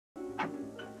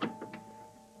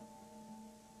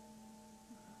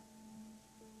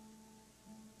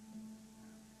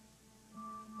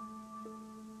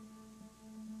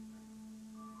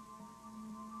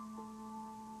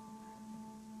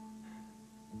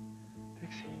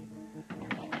Dixie.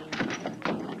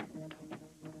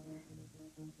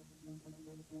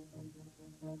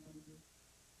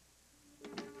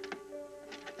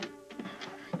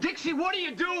 Dixie, what are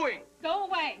you doing? Go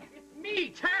away. It's me,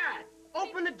 Tad.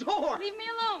 Open the door. Leave me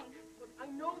alone. Look, I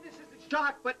know this is a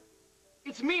shock, but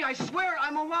it's me. I swear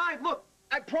I'm alive. Look,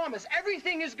 I promise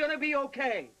everything is gonna be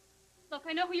okay. Look,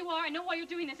 I know who you are. I know why you're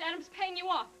doing this. Adam's paying you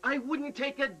off. I wouldn't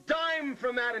take a dime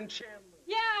from Adam Chandler.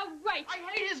 Yeah, right. I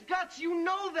hate his guts. You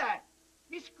know that.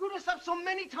 He screwed us up so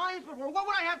many times before. What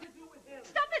would I have to do with him?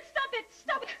 Stop it, stop it,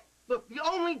 stop it. Look, the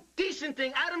only decent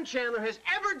thing Adam Chandler has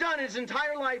ever done in his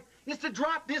entire life is to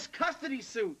drop this custody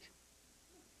suit.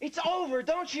 It's over.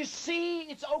 Don't you see?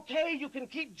 It's okay. You can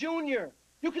keep Junior.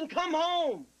 You can come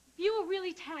home. If you were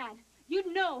really Tad,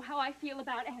 you'd know how I feel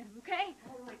about Adam, okay?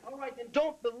 All right, then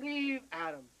don't believe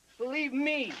Adam. Believe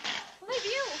me. Believe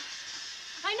you.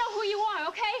 I know who you are,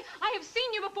 okay? I have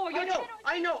seen you before. You're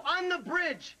I know. On the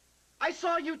bridge. I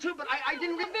saw you too, but I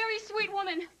didn't... A very sweet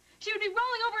woman. She would be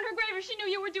rolling over in her grave if she knew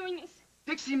you were doing this.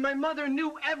 Dixie, my mother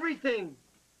knew everything.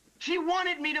 She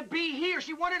wanted me to be here.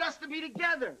 She wanted us to be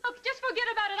together. Look, just forget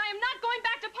about it. I am not going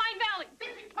back to Pine Valley.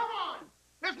 Dixie, come on!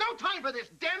 There's no time for this.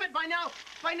 Damn it, by now,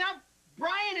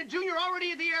 Brian and Junior are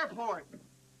already at the airport.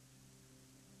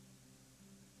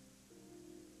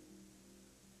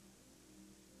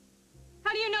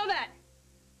 How do you know that?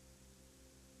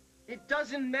 It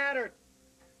doesn't matter.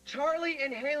 Charlie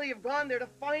and Haley have gone there to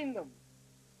find them.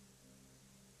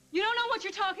 You don't know what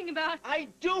you're talking about. I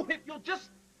do. If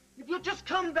you'll just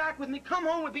come back with me, come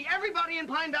home with me, everybody in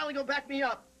Pine Valley will back me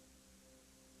up.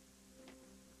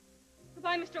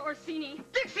 Goodbye, Mr. Orsini.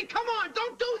 Dixie, come on,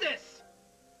 don't do this.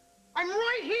 I'm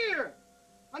right here,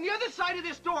 on the other side of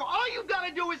this door. All you've got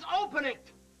to do is open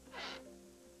it.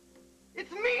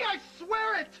 It's me, I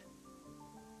swear it.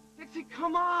 Dixie,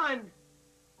 come on.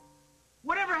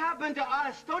 Whatever happened to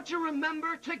us, don't you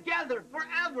remember? Together,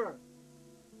 forever.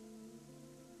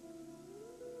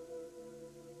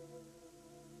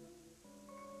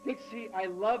 Dixie, I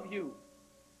love you.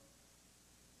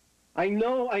 I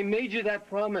know I made you that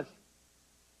promise.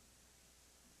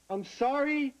 I'm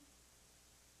sorry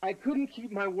I couldn't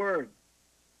keep my word.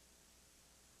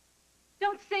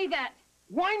 Don't say that.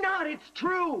 Why not? It's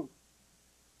true.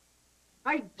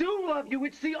 I do love you.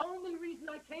 It's the only reason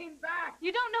I came back.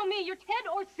 You don't know me. You're Ted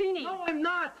Orsini. No, I'm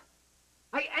not.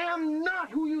 I am not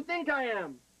who you think I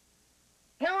am.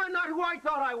 Hell, I'm not who I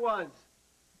thought I was.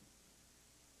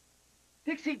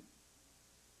 Dixie,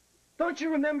 don't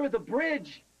you remember the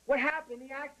bridge? What happened,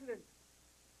 the accident?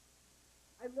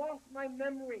 I lost my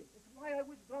memory. That's why I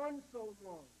was gone so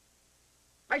long.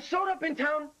 I showed up in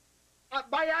town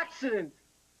by accident.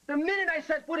 The minute I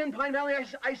set foot in Pine Valley,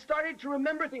 I started to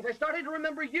remember things. I started to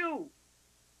remember you.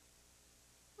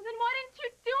 Well, then why didn't you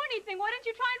do anything? Why didn't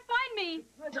you try and find me?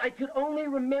 Because I could only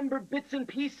remember bits and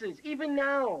pieces, even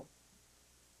now.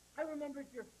 I remembered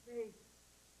your face,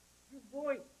 your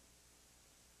voice.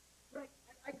 But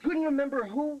I couldn't remember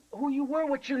who you were,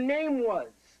 what your name was.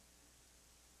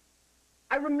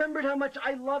 I remembered how much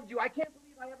I loved you. I can't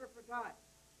believe I ever forgot.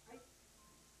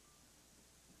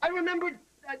 I remembered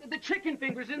the chicken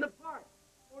fingers in the park.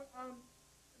 Or,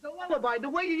 the lullaby, the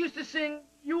way you used to sing,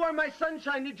 "You Are My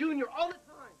Sunshine" to Junior all the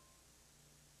time.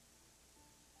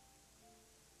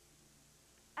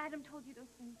 Adam told you those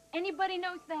things. Anybody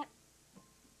knows that.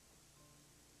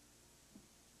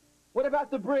 What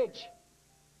about the bridge?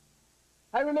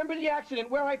 I remember the accident,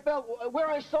 where I fell, where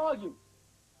I saw you.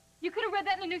 You could have read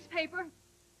that in the newspaper.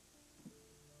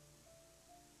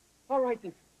 All right,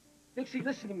 then. Dixie,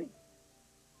 listen to me.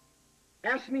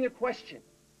 Ask me a question.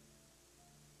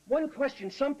 One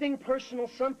question, something personal,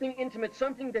 something intimate,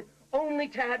 something that only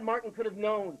Tad Martin could have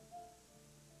known.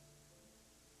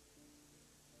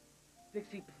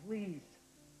 Dixie, please.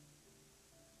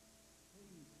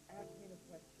 Please, ask me the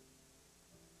question.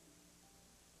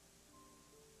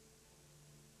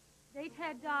 The day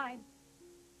Tad died,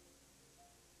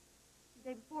 the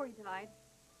day before he died,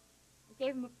 I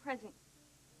gave him a present.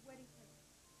 A wedding present.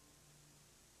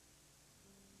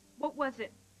 What was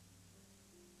it?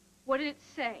 What did it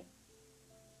say?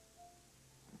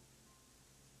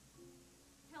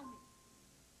 Tell me.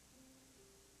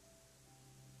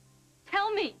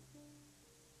 Tell me!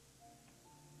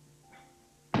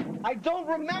 I don't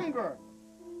remember!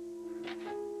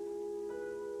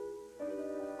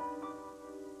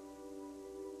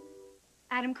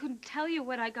 Adam couldn't tell you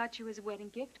what I got you as a wedding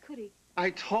gift, could he? I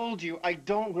told you, I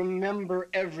don't remember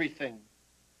everything.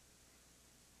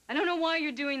 I don't know why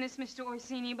you're doing this, Mr.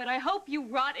 Orsini, but I hope you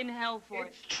rot in hell for it.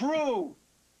 It's true.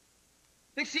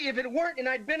 Dixie, if it weren't and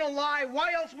I'd been alive,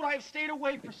 why else would I have stayed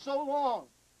away for so long?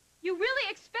 You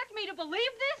really expect me to believe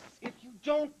this? If you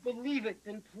don't believe it,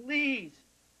 then please,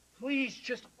 please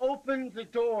just open the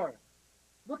door.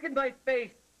 Look at my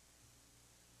face.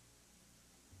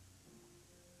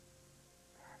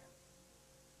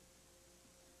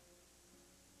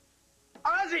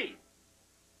 Ozzie!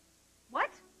 What?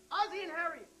 Ozzie and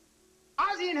Harriet!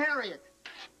 Ozzie and Harriet!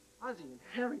 Ozzie and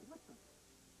Harriet, what the...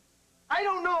 I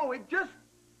don't know, it just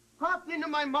popped into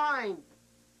my mind.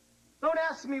 Don't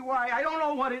ask me why, I don't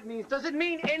know what it means. Does it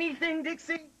mean anything,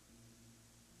 Dixie?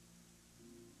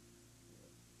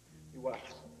 You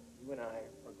watch. You and I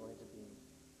are going to be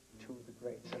two of the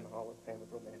greats in the Hall of Fame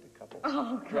of romantic couples.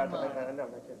 Oh, come on. No,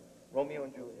 not kidding. Romeo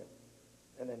and Juliet.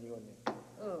 And then you and me.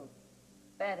 Oh,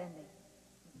 bad ending.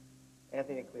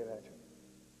 Anthony and Cleopatra.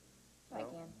 Try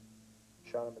again.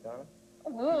 Sean and Madonna.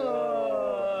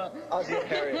 Whoa. Ozzie and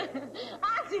Harriet.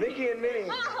 Ozzie. Mickey and Minnie.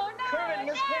 Oh, no. Kermit and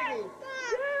Miss Yes. Piggy.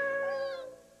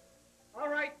 All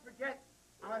right, forget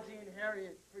Ozzie and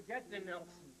Harriet. Forget the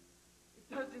Nelsons. It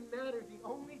doesn't matter. The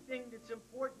only thing that's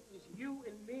important is you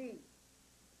and me.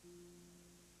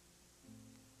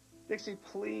 Dixie,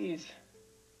 please.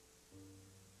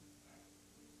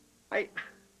 I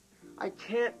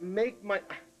can't make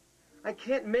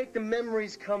the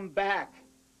memories come back.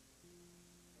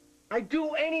 I'd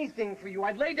do anything for you.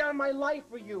 I'd lay down my life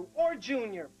for you or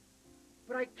Junior.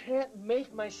 But I can't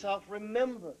make myself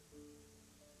remember.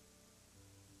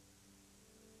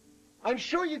 I'm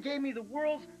sure you gave me the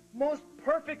world's most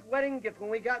perfect wedding gift when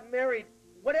we got married,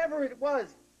 whatever it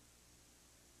was.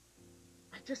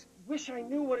 I just wish I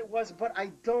knew what it was, but I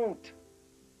don't.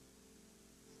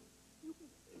 You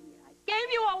idiot. I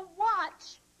gave you a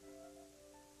watch.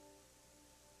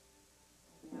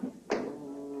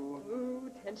 Ooh,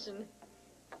 tension.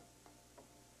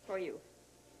 For you.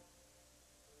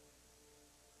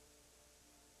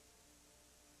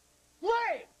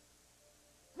 Gray!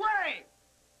 Gray!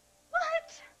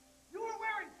 What? You were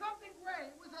wearing something gray.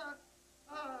 It was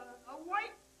a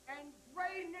white and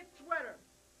gray knit sweater.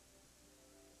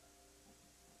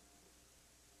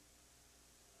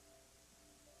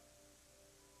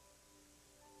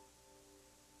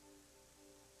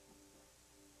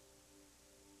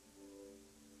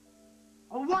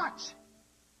 A watch!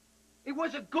 It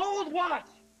was a gold watch!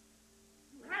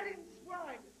 You had it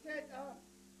inscribed. It said,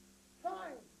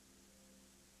 time.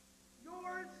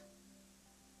 Yours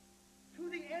to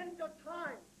the end of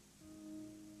time.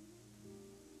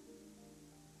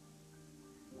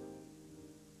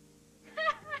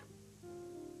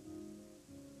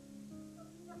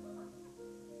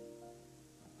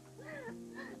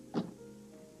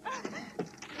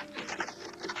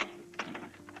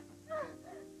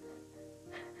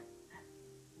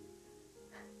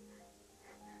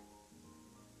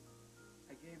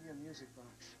 I gave you a music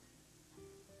box.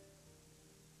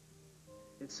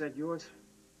 It said yours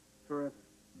forever.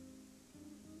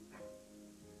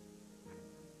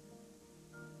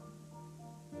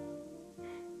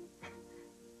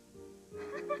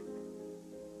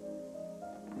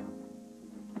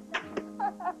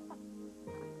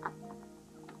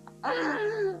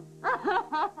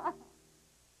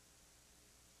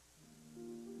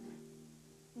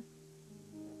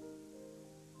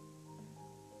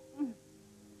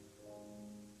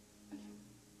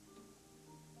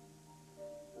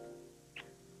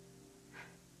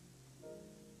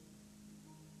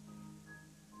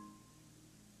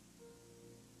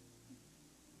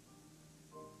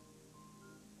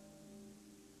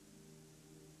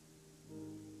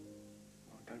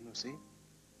 Long time no see.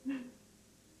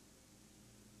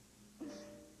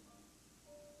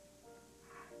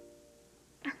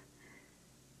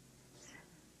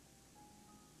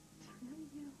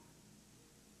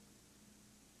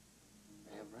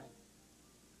 Damn right.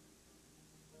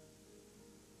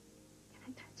 Can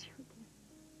I touch you again?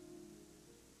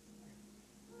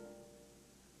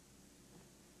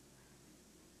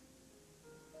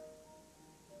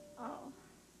 Oh.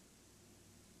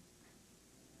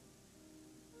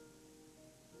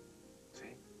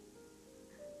 See?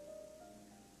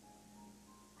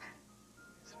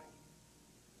 It's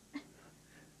me.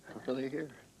 I'm really here.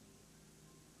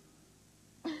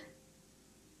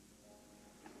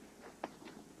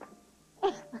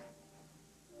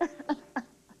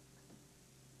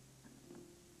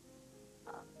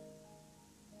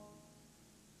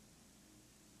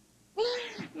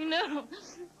 You know,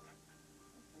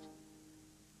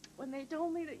 when they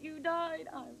told me that you died,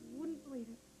 I wouldn't believe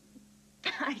it.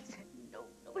 I said, no.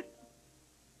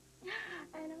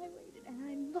 And I waited,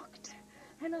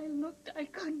 and I looked, I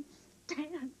couldn't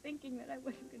stand thinking that I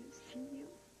wasn't going to see you.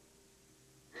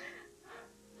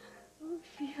 Or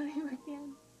feel you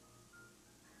again.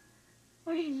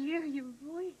 Or to hear your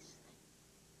voice.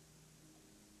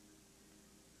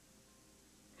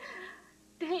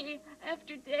 Day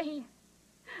after day,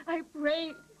 I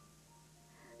prayed.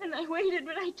 And I waited,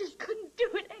 but I just couldn't do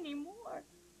it anymore.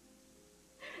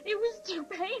 It was too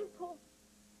painful.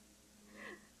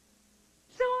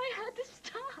 So I had to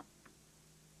stop.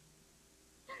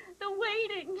 The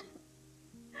waiting.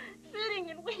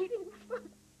 Sitting and waiting for a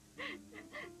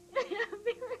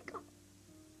miracle.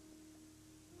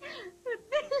 But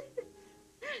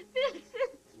this is...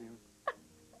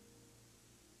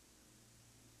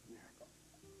 Miracle.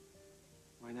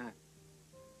 Why not?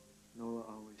 Noah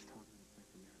always taught me to pray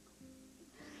for miracles.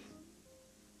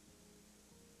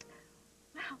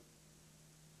 Well,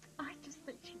 I just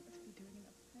think she must be doing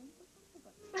enough praying for both of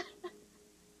us.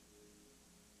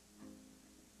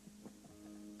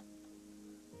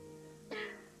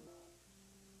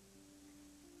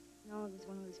 Noah was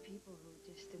one of those people who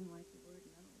just didn't like the word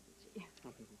no, did she?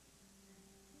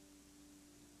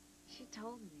 She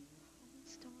told me her whole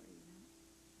story, you know?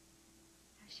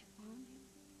 How she found him.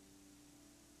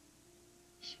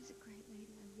 She was a great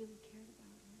lady. I really cared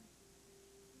about her.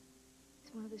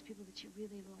 He's one of those people that you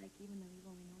really like, even though you've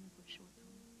only known him for a short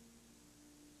time.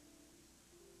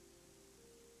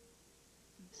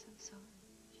 I'm so sorry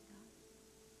she died.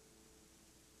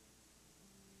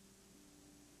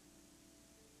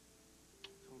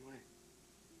 So am I.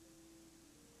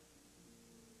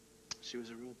 She was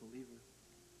a real believer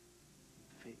in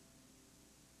fate.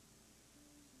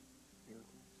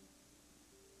 Miracles.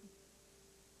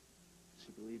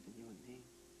 She believed in you and me.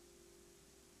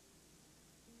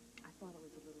 I thought it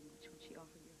was a little much when she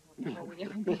offered your help before we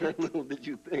ever met. Little did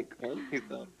you think, huh? You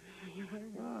thought. You were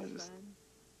Oh, just... fun.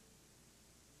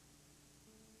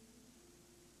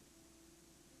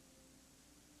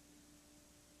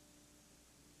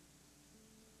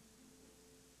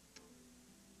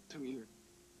 2 years.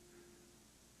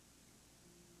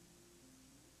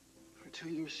 For 2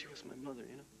 years, she was my mother,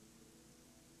 you know?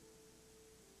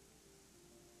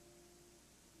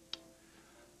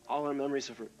 All our memories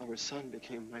of her son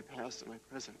became my past and my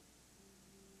present.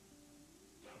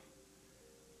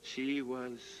 She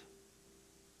was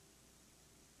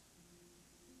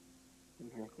a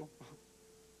miracle.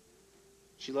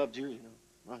 She loved you, you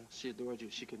know. She adored you.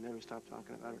 She could never stop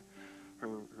talking about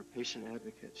her patient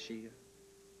advocate. She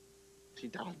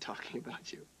died talking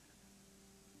about you.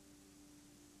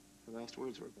 Her last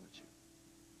words were about you.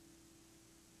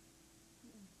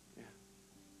 Yeah.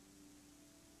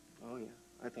 Oh, yeah.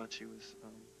 I thought she was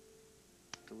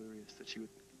delirious, that she would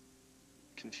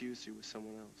confuse you with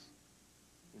someone else,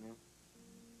 you know?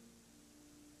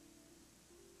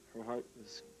 Her heart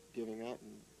was giving out,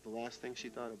 and the last thing she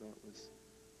thought about was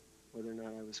whether or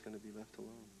not I was going to be left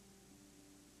alone.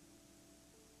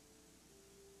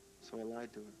 So I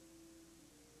lied to her.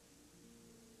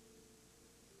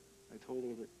 I told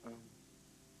her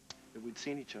that we'd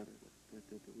seen each other, that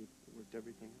we'd worked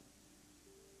everything out.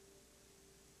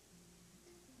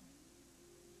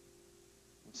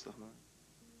 What's the harm?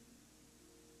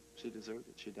 She deserved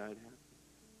it. She died happy.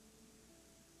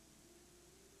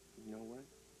 You know what?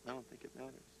 I don't think it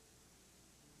matters.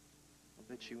 I'll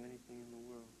bet you anything in the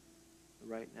world. But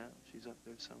right now, she's up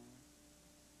there somewhere,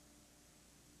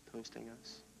 toasting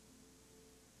us.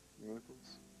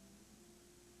 Miracles.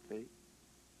 Fate.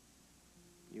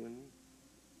 You and me.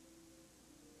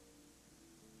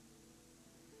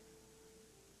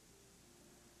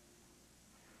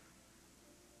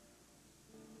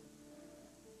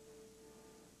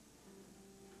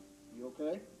 You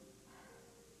okay?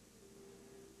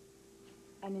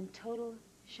 I'm in total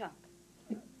shock.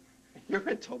 You're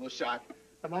in total shock.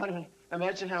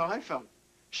 Imagine how I felt.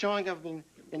 Showing up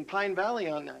in Pine Valley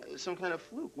on some kind of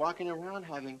fluke, walking around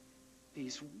having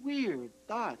these weird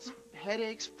thoughts,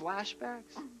 headaches,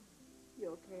 flashbacks.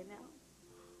 You okay now?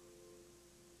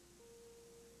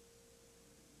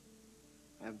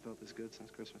 I haven't felt this good since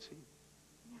Christmas Eve.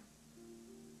 Yeah.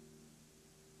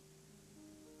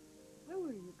 Where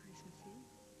were you Christmas Eve?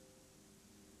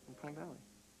 In Pine Valley.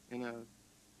 In a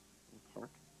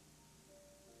park.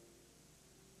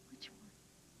 Which one?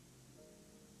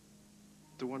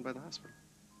 The one by the hospital.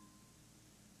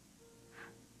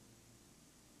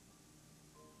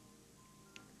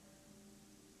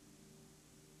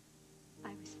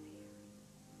 I was there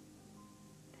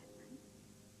that night.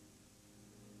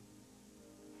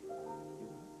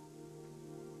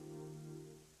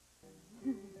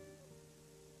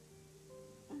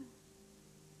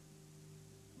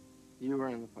 You were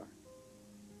in the park.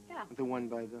 Yeah. The one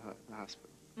by the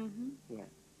hospital. Mm-hmm. Yeah.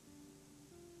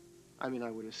 I mean,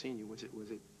 I would have seen you. Was it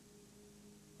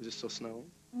still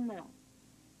snowing? No.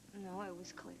 No, it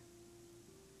was clear.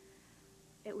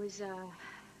 It was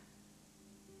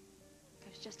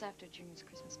just after Junior's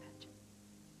Christmas pageant,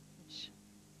 which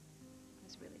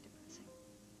was really depressing.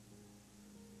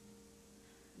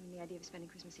 I mean, the idea of spending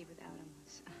Christmas Eve without him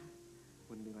was...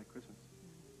 Wouldn't be like Christmas.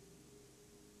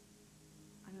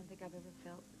 I don't think I've ever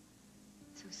felt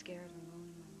so scared and alone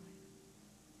in my life.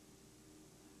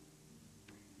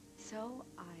 So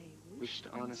I wished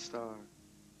on a star.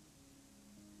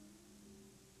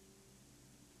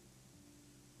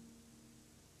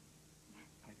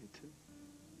 I did too.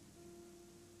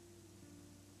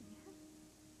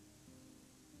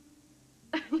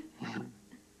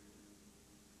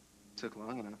 Took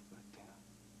long enough, but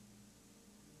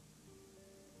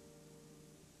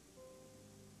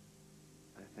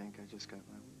I think I just got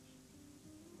my wish.